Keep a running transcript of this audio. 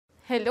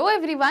Hello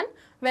everyone,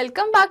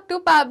 welcome back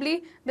to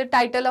Pabbly. The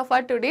title of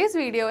our today's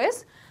video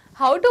is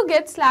How to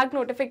Get Slack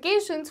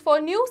Notifications for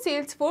New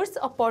Salesforce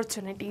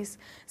Opportunities.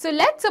 So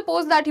let's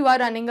suppose that you are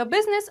running a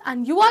business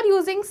and you are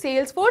using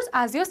Salesforce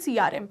as your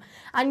CRM,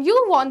 and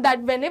you want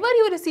that whenever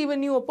you receive a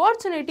new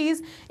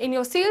opportunities in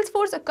your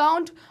Salesforce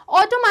account,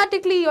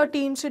 automatically your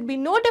team should be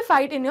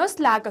notified in your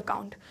Slack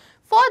account.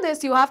 For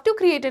this, you have to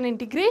create an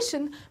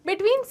integration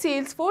between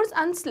Salesforce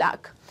and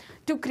Slack.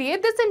 To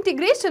create this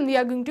integration, we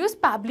are going to use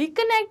Pabbly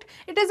Connect.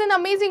 It is an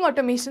amazing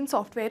automation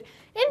software.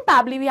 In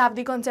Pabbly, we have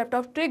the concept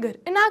of trigger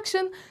in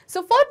action.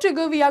 So for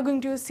trigger, we are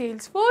going to use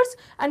Salesforce,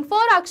 and for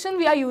action,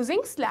 we are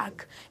using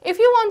Slack. If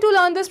you want to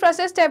learn this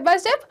process step by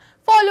step,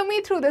 follow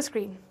me through the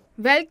screen.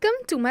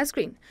 Welcome to my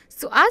screen.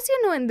 So as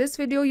you know, in this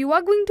video, you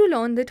are going to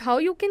learn that how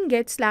you can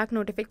get Slack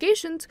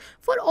notifications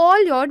for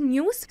all your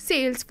new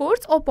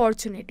Salesforce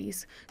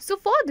opportunities. So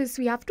for this,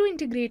 we have to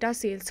integrate our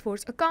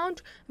Salesforce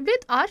account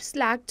with our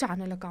Slack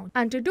channel account.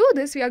 And to do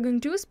this, we are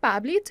going to use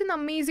Pabbly. It's an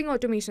amazing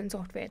automation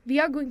software. We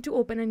are going to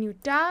open a new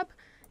tab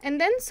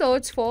and then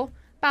search for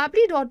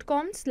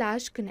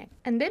pabbly.com/connect.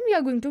 And then we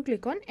are going to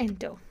click on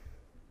enter.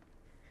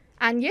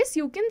 And yes,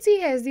 you can see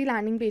here's the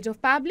landing page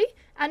of Pabbly,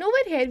 and over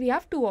here we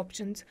have two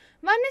options.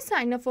 One is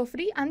sign up for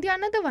free and the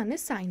another one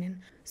is sign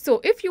in.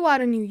 So if you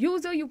are a new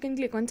user, you can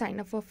click on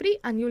sign up for free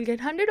and you'll get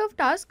 100 of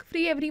tasks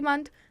free every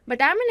month.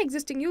 But I'm an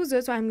existing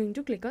user, so I'm going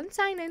to click on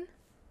sign in.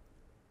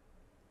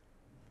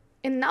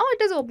 And now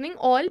it is opening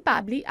all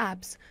Pabbly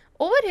apps.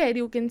 Over here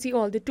you can see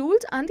all the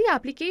tools and the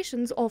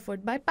applications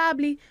offered by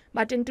Pabbly.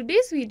 But in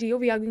today's video,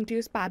 we are going to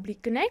use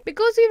Pabbly Connect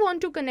because we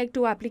want to connect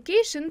two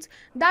applications,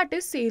 that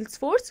is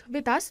Salesforce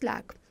with our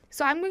Slack.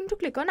 So I'm going to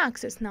click on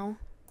access now.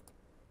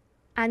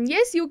 And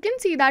yes, you can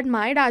see that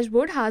my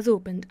dashboard has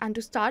opened. And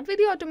to start with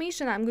the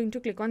automation, I'm going to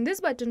click on this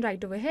button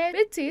right over here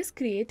which says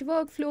create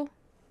workflow.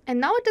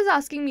 And now it is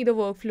asking me the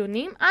workflow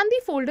name and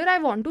the folder I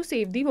want to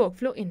save the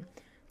workflow in.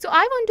 So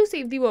I want to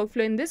save the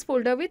workflow in this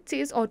folder which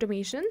says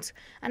automations,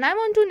 and I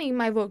want to name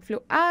my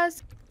workflow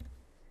as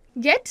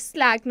Get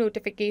Slack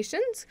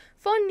Notifications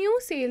for New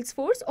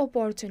Salesforce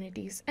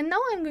Opportunities. And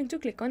now I'm going to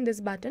click on this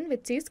button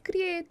which says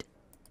create.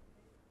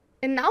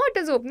 And now it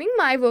is opening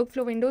my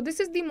workflow window. This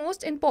is the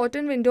most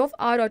important window of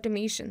our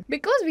automation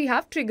because we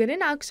have trigger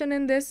in action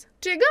in this.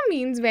 Trigger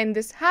means when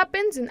this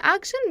happens and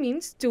action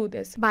means do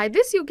this. By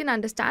this you can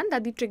understand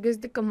that the trigger is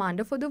the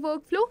commander for the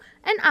workflow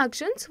and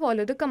actions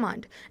follow the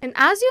command. And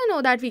as you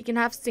know that we can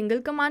have single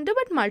commander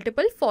but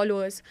multiple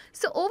followers.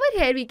 So over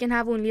here we can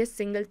have only a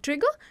single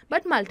trigger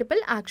but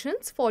multiple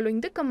actions following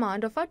the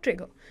command of our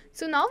trigger.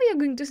 So now we are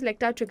going to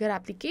select our trigger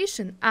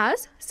application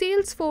as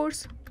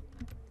Salesforce.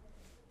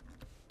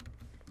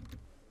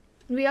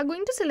 We are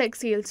going to select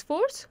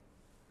Salesforce.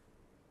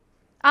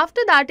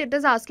 After that, it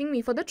is asking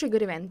me for the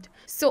trigger event.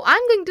 So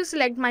I'm going to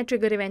select my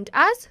trigger event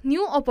as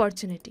new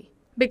opportunity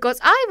because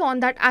I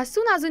want that as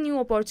soon as a new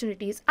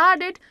opportunity is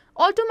added,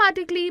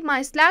 automatically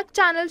my Slack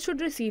channel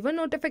should receive a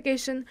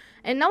notification.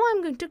 And now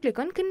I'm going to click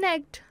on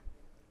connect.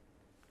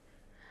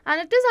 And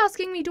it is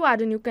asking me to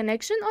add a new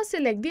connection or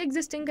select the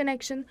existing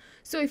connection.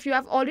 So if you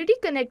have already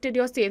connected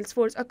your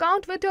Salesforce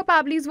account with your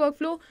Pabbly's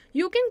workflow,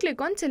 you can click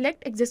on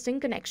select existing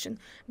connection.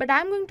 But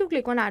I'm going to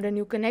click on add a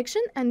new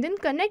connection and then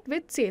connect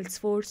with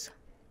Salesforce.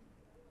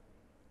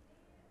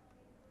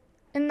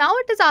 And now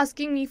it is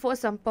asking me for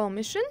some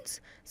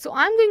permissions. So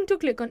I'm going to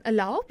click on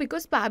allow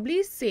because Pabbly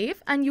is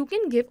safe and you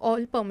can give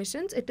all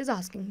permissions it is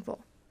asking for.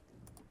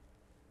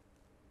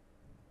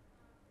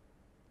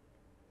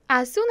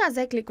 As soon as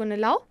I click on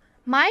allow,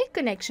 my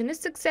connection is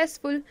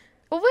successful.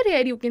 Over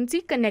here you can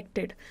see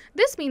connected.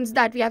 This means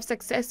that we have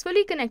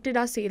successfully connected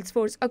our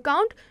Salesforce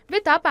account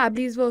with our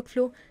Pabbly's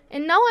workflow.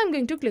 And now I'm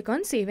going to click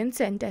on save and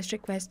send test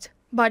request.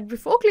 But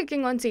before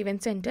clicking on save and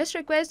send test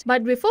request, we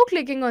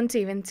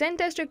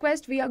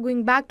are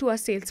going back to our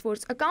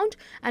Salesforce account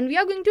and we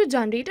are going to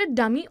generate a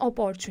dummy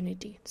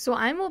opportunity. So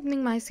I'm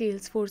opening my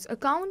Salesforce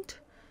account.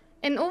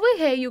 And over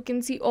here you can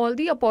see all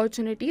the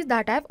opportunities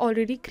that I've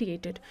already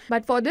created.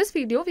 But for this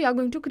video, we are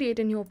going to create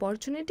a new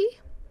opportunity.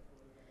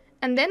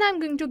 And then I'm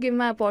going to give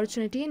my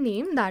opportunity a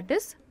name, that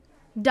is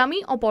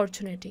dummy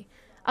opportunity.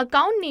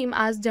 Account name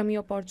as dummy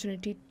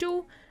opportunity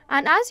 2.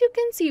 And as you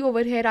can see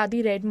over here are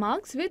the red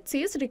marks which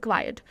says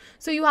required.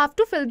 So you have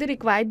to fill the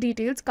required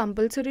details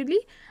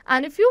compulsorily.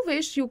 And if you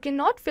wish, you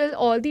cannot fill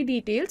all the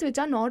details which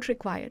are not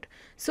required.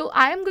 So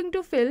I am going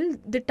to fill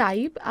the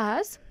type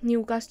as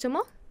new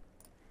customer.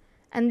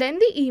 And then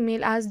the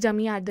email as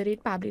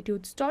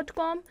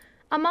dummy@pabblytudes.com,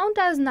 amount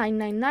as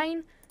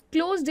 999,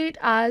 close date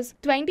as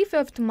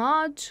 25th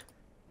March,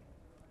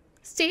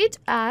 stage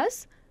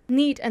as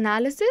need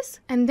analysis,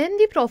 and then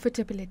the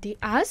profitability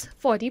as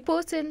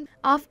 40%.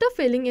 After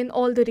filling in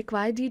all the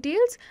required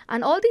details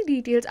and all the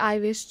details I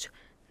wished,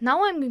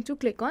 now I'm going to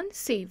click on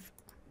save.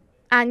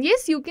 And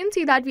yes, you can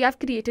see that we have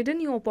created a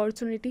new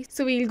opportunity.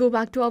 So we'll go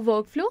back to our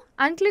workflow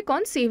and click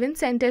on save and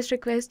send test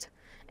request.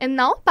 And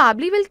now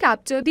Pabbly will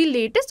capture the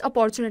latest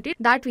opportunity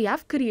that we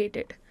have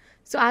created.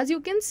 So as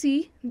you can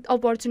see,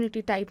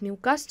 opportunity type new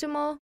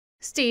customer,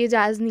 stage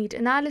as neat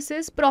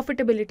analysis,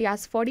 profitability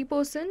as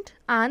 40%,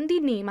 and the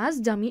name as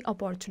dummy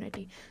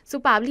opportunity. So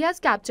Pabbly has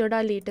captured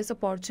our latest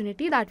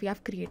opportunity that we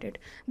have created.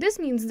 This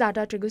means that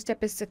our trigger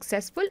step is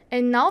successful,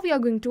 and now we are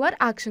going to our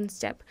action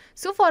step.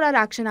 So for our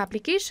action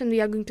application, we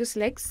are going to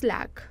select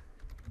Slack.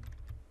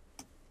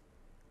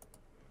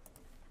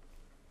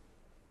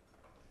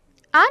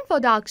 And for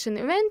the action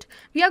event,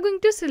 we are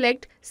going to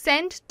select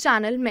send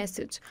channel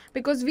message,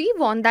 because we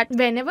want that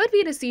whenever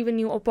we receive a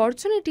new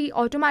opportunity,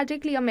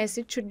 automatically a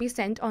message should be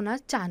sent on our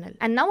channel.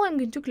 And now I'm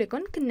going to click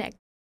on connect.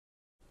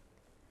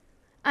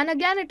 And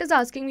again, it is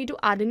asking me to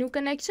add a new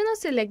connection or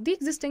select the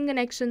existing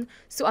connection.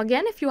 So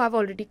again, if you have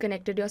already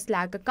connected your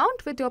Slack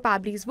account with your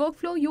Pabbly's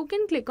workflow, you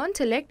can click on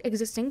select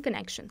existing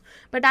connection.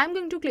 But I'm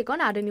going to click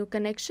on add a new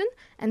connection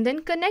and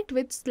then connect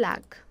with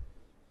Slack.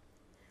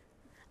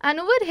 And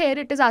over here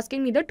it is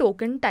asking me the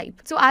token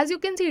type. So as you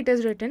can see, it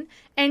is written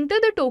enter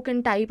the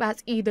token type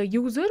as either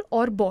user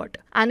or bot.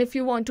 And if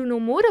you want to know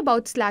more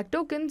about Slack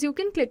tokens, you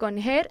can click on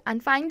here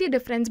and find the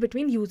difference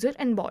between user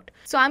and bot.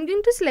 So I'm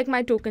going to select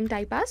my token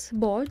type as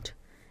bot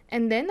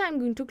and then I'm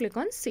going to click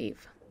on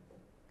save.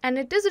 And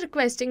it is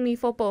requesting me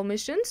for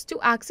permissions to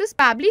access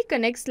Pabbly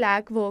Connect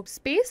Slack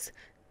workspace.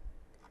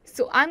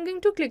 So I'm going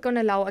to click on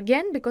allow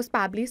again because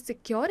Pabbly is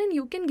secure and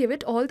you can give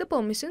it all the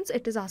permissions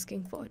it is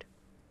asking for.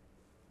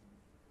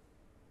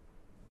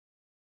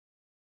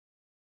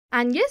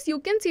 And yes, you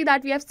can see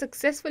that we have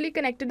successfully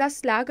connected our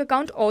Slack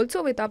account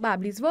also with our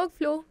Pabbly's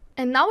workflow.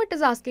 And now it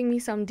is asking me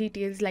some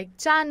details like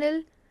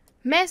channel,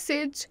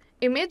 message,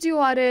 image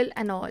URL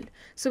and all.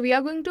 So we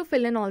are going to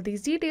fill in all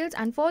these details,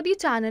 and for the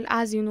channel,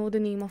 as you know, the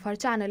name of our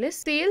channel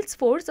is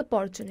Salesforce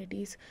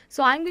Opportunities.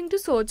 So I'm going to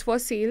search for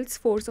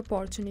Salesforce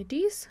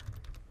Opportunities.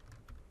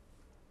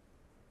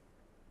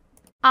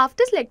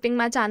 After selecting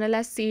my channel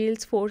as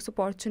Salesforce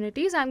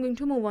Opportunities, I'm going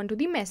to move on to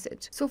the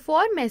message. So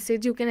for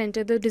message, you can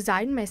enter the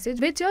desired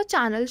message which your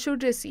channel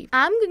should receive.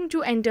 I'm going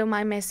to enter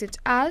my message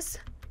as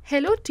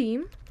hello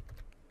team,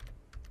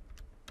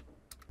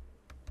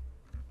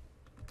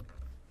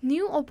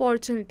 new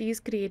opportunities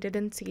created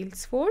in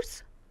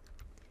Salesforce,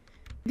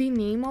 the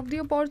name of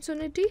the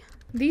opportunity,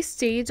 the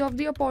stage of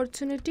the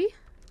opportunity,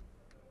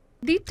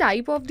 the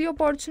type of the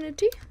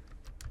opportunity,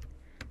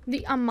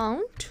 the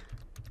amount,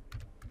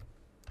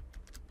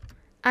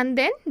 and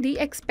then the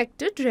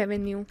expected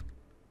revenue.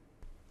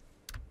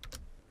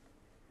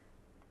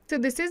 So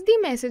this is the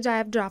message I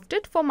have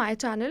drafted for my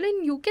channel,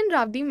 and you can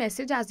draft the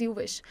message as you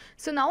wish.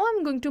 So now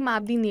I'm going to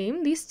map the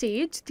name, the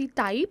stage, the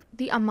type,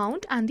 the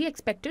amount and the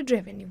expected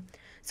revenue.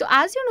 So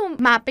as you know,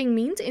 mapping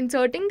means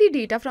inserting the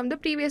data from the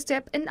previous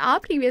step. In our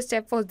previous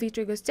step was the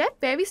trigger step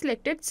where we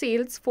selected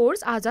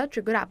Salesforce as our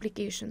trigger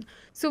application.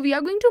 So we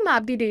are going to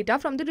map the data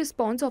from the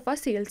response of our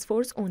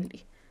Salesforce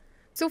only.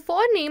 So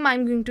for name,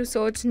 I'm going to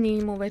search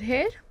name over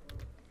here.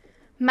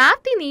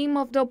 Map the name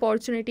of the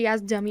opportunity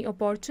as dummy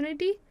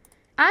opportunity.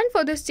 And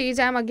for the stage,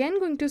 I'm again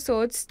going to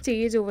search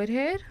stage over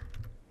here.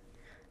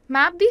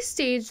 Map the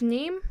stage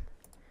name,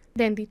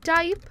 then the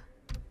type,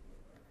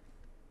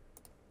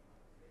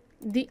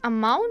 the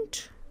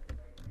amount,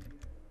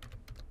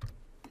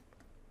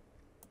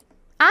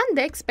 and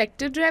the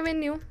expected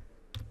revenue.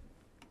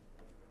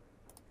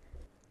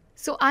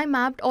 So I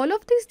mapped all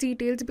of these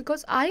details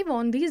because I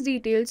want these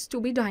details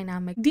to be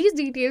dynamic. These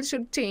details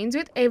should change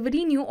with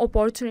every new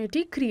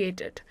opportunity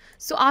created.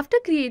 So after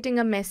creating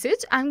a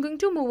message, I'm going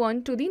to move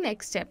on to the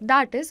next step,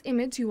 that is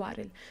image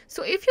URL.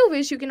 So if you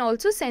wish, you can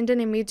also send an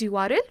image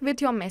URL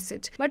with your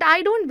message. But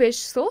I don't wish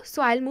so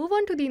I'll move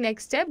on to the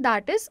next step,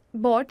 that is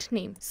bot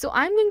name. So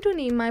I'm going to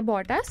name my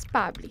bot as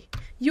Pabbly.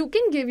 You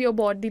can give your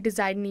bot the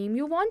desired name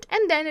you want,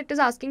 and then it is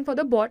asking for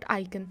the bot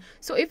icon.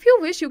 So if you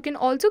wish, you can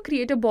also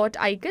create a bot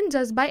icon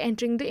just by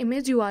entering the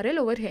image URL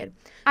over here.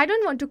 I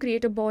don't want to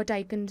create a bot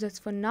icon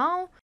just for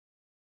now.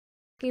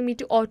 Asking me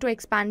to auto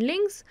expand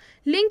links,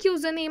 link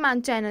username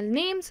and channel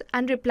names,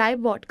 and reply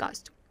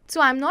broadcast. So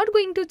I'm not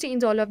going to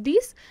change all of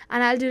these,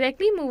 and I'll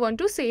directly move on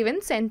to save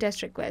and send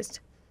test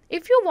request.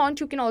 If you want,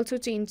 you can also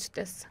change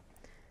this.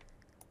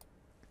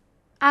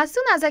 As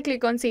soon as I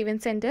click on save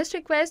and send test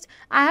request,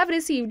 I have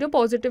received a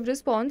positive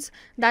response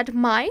that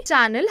my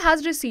channel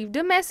has received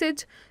a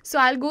message. So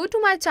I'll go to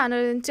my channel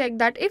and check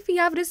that if we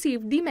have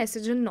received the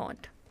message or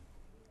not.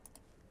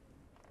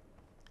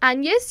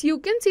 And yes, you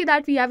can see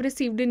that we have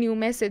received a new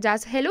message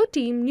as hello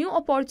team, new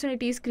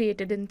opportunities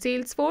created in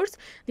Salesforce,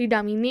 the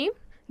dummy name,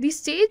 the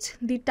stage,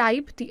 the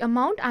type, the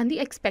amount and the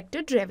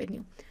expected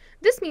revenue.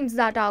 This means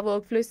that our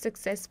workflow is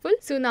successful.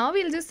 So now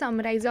we'll just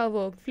summarize our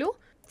workflow.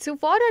 So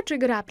for our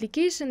trigger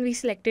application, we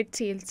selected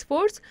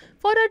Salesforce.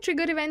 For our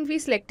trigger event, we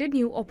selected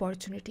new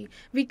opportunity.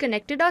 We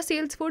connected our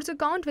Salesforce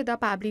account with our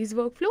Pabbly's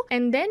workflow,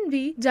 and then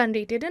we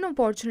generated an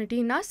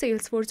opportunity in our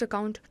Salesforce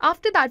account.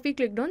 After that, we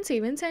clicked on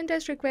save and send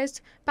test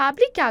request.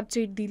 Pabbly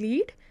captured the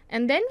lead,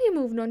 and then we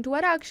moved on to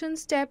our action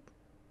step.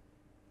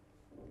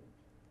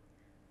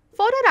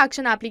 For our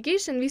action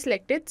application, we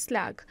selected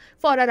Slack.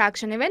 For our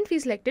action event, we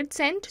selected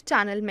send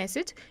channel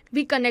message.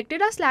 We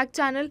connected our Slack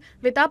channel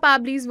with our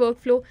Pabbly's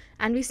workflow,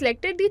 and we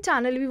selected the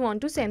channel we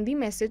want to send the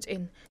message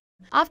in.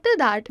 After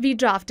that, we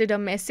drafted a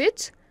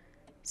message,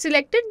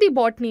 selected the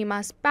bot name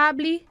as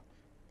Pabbly.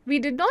 We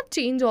did not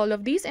change all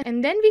of these,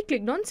 and then we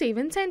clicked on Save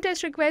and Send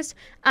Test Request,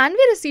 and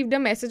we received a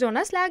message on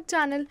our Slack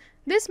channel.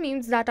 This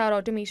means that our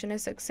automation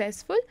is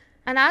successful,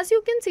 and as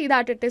you can see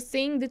that it is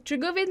saying the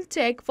trigger will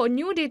check for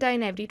new data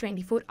in every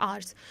 24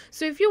 hours.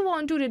 So if you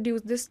want to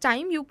reduce this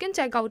time, you can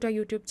check out our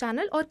YouTube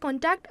channel or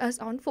contact us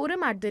on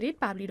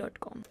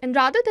forum@pabbly.com. And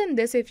rather than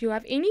this, if you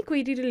have any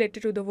query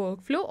related to the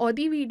workflow or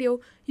the video,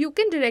 you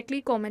can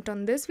directly comment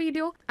on this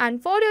video, and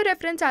for your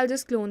reference, I'll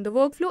just clone the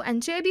workflow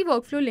and share the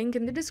workflow link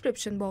in the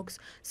description box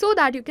so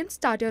that you can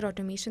start your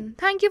automation.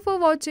 Thank you for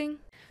watching.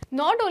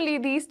 Not only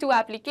these two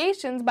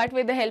applications, but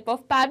with the help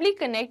of Pabbly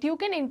Connect, you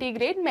can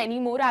integrate many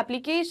more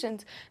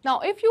applications. Now,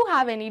 if you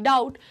have any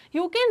doubt,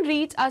 you can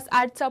reach us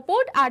at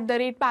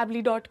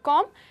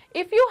support@pabbly.com.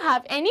 If you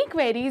have any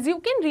queries, you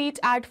can reach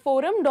at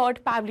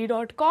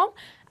forum.pabbly.com.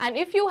 And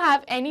if you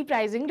have any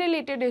pricing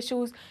related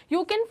issues,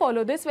 you can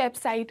follow this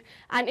website.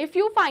 And if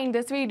you find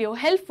this video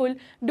helpful,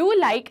 do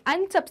like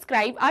and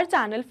subscribe our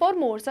channel for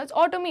more such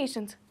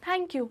automations.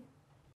 Thank you.